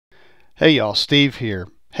Hey y'all, Steve here.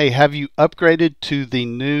 Hey, have you upgraded to the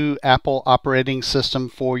new Apple operating system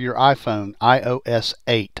for your iPhone, iOS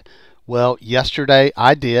 8? Well, yesterday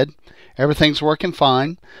I did. Everything's working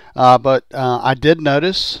fine, but I did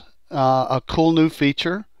notice a cool new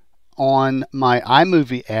feature on my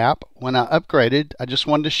iMovie app when I upgraded. I just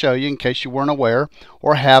wanted to show you in case you weren't aware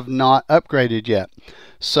or have not upgraded yet.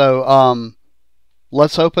 So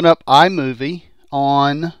let's open up iMovie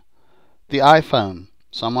on the iPhone.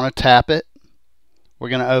 So I'm going to tap it. We're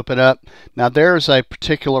going to open up. Now there's a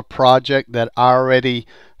particular project that I already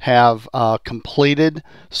have completed.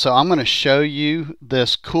 So I'm going to show you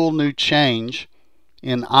this cool new change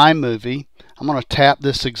in iMovie. I'm going to tap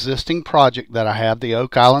this existing project that I have, the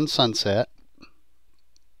Oak Island Sunset.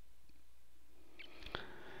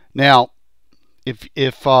 Now if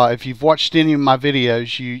you've watched any of my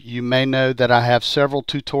videos, you may know that I have several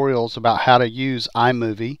tutorials about how to use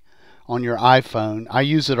iMovie on your iPhone. I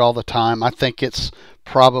use it all the time. I think it's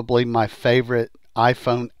probably my favorite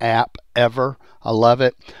iPhone app ever. I love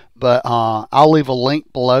it. But I'll leave a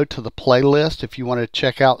link below to the playlist if you want to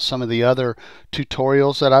check out some of the other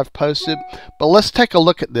tutorials that I've posted. But let's take a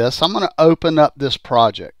look at this. I'm going to open up this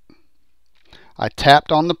project. I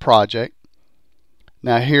tapped on the project.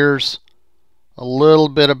 Now here's a little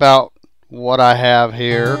bit about what I have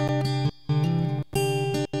here.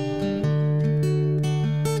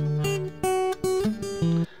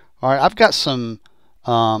 All right, I've got some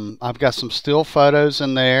still photos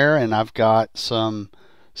in there, and I've got some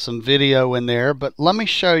video in there. But let me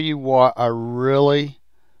show you what I really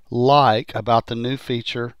like about the new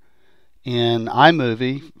feature in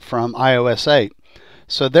iMovie from iOS 8.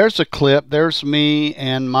 So there's a clip. There's me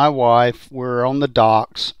and my wife. We're on the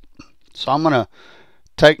docks. So I'm going to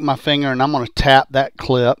take my finger and I'm going to tap that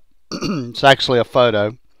clip. It's actually a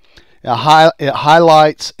photo. It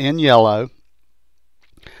highlights in yellow.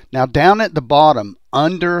 Now down at the bottom,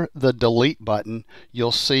 under the delete button,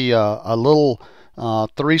 you'll see a little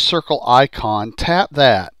three-circle icon. Tap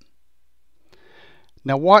that.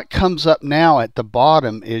 Now what comes up now at the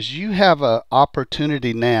bottom is you have an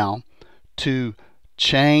opportunity now to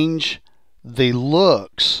change the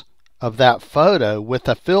looks of that photo with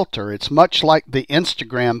a filter. It's much like the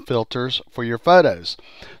Instagram filters for your photos.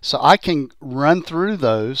 So I can run through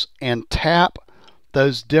those and tap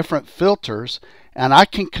those different filters, and I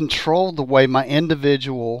can control the way my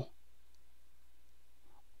individual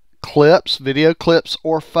clips, video clips,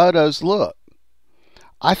 or photos look.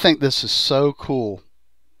 I think this is so cool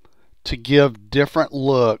to give different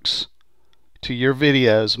looks to your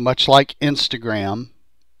videos, much like Instagram.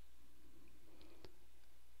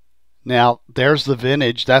 Now there's the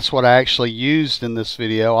vintage. That's what I actually used in this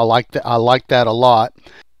video. I like that a lot.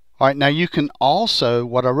 All right, now you can also,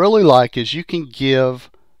 what I really like is you can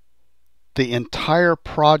give the entire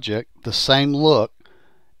project the same look,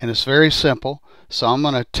 and it's very simple. So I'm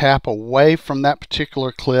going to tap away from that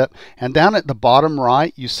particular clip, and down at the bottom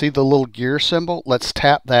right you see the little gear symbol. Let's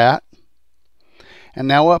tap that, and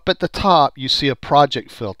now up at the top you see a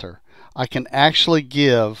project filter. I can actually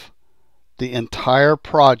give the entire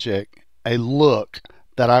project a look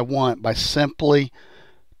that I want by simply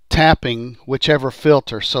tapping whichever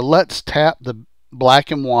filter. So let's tap the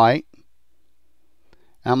black and white.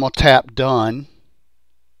 I'm going to tap done.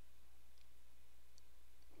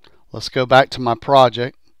 Let's go back to my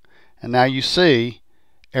project, and now you see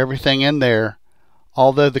everything in there.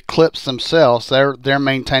 Although the clips themselves, they're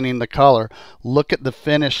maintaining the color. Look at the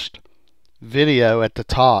finished video at the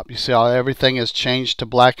top. You see how everything has changed to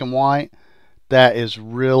black and white? That is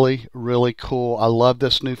really, really cool. I love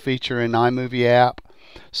this new feature in iMovie app.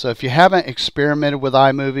 So if you haven't experimented with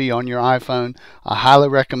iMovie on your iPhone, I highly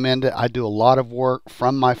recommend it. I do a lot of work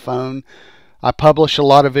from my phone. I publish a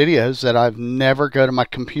lot of videos that I've never go to my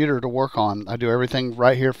computer to work on. I do everything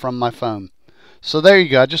right here from my phone. So there you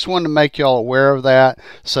go. I just wanted to make y'all aware of that.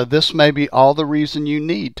 So this may be all the reason you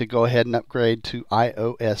need to go ahead and upgrade to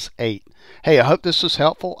iOS 8. Hey, I hope this was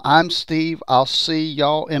helpful. I'm Steve. I'll see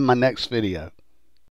y'all in my next video.